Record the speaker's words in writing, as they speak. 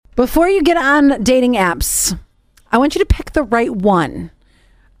Before you get on dating apps, I want you to pick the right one.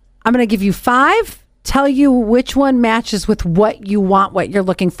 I'm going to give you 5, tell you which one matches with what you want, what you're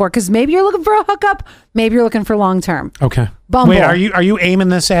looking for. Because maybe you're looking for a hookup, maybe you're looking for long term. Okay. Bumble. Wait, are you aiming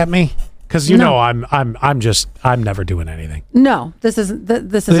this at me? Because know I'm never doing anything. No, this isn't.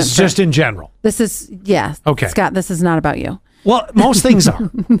 This is just in general. This is Okay, Scott. This is not about you. Well, most things are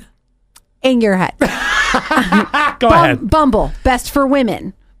in your head. Go ahead. Bumble, best for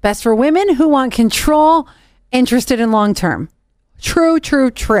women. Best for women who want control, interested in long term. True.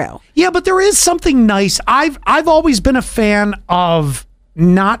 Yeah, but there is something nice. I've always been a fan of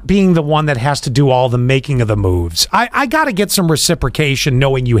not being the one that has to do all the making of the moves. I got to get some reciprocation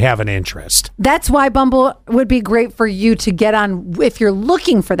knowing you have an interest. That's why Bumble would be great for you to get on if you're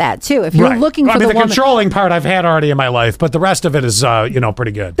looking for that too. If you're looking for the controlling part I've had already in my life, but the rest of it is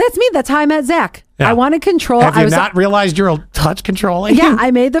pretty good. That's me. That's how I met Zach. Yeah. I wanted control. Have you not realized you're a touch controlling? Yeah, I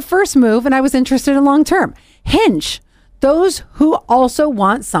made the first move and I was interested in long term. Hinge. Those who also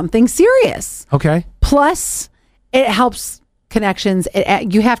want something serious. Okay. Plus, it helps connections.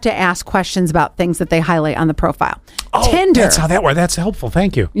 You have to ask questions about things that they highlight on the profile. Oh, Tinder. That's how that works. That's helpful.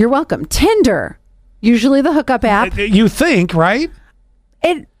 Thank you. You're welcome. Tinder. Usually the hookup app. You think, right?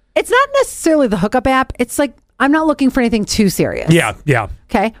 It's not necessarily the hookup app. It's like, I'm not looking for anything too serious. Yeah.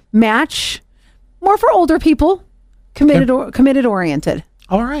 Okay. Match. More for older people. Committed oriented.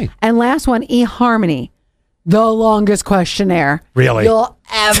 All right. And last one, eHarmony. The longest questionnaire you'll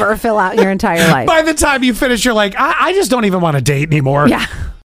ever fill out your entire life. By the time you finish, you're like, I just don't even want to date anymore. Yeah.